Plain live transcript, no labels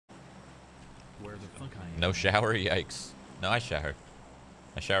Where the fuck I am? No shower? Yikes. No, I showered.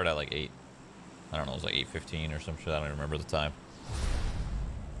 I showered at like 8. I don't know, it was like 8:15 or some shit. I don't even remember the time.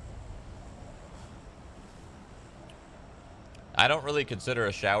 I don't really consider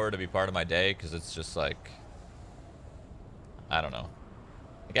a shower to be part of my day because it's just like, I don't know.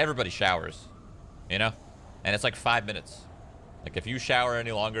 Like everybody showers, you know? And it's like 5 minutes. Like if you shower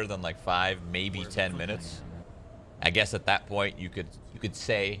any longer than like 5, maybe 10 minutes, I guess at that point you could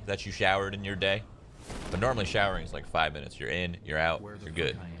say that you showered in your day. But normally showering is like 5 minutes. You're in, you're out, you're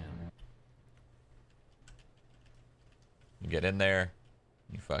good. You get in there,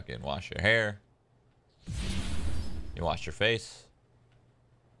 you fucking wash your hair, you wash your face,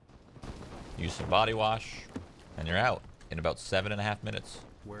 use some body wash, and you're out in about 7.5 minutes.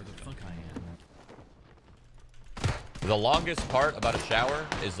 Where the fuck I am? The longest part about a shower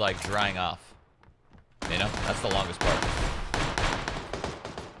is like drying off. You know, that's the longest part.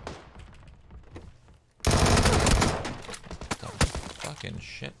 Fucking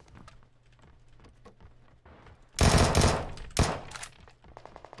shit.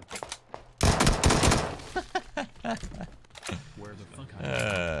 Where the fuck I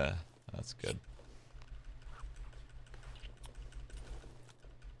am? That's good.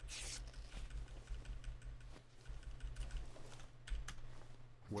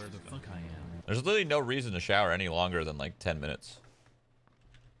 Where the fuck I am? There's literally no reason to shower any longer than like 10 minutes.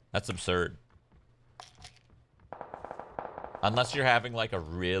 That's absurd. Unless you're having like a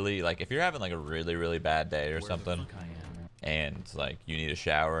really, like if you're having like a really, really bad day or something, and like you need a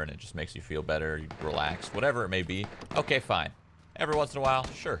shower and it just makes you feel better, you relax, whatever it may be. Okay, fine. Every once in a while,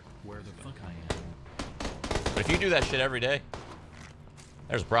 sure. Where the fuck I am? But if you do that shit every day,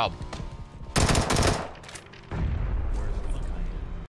 there's a problem.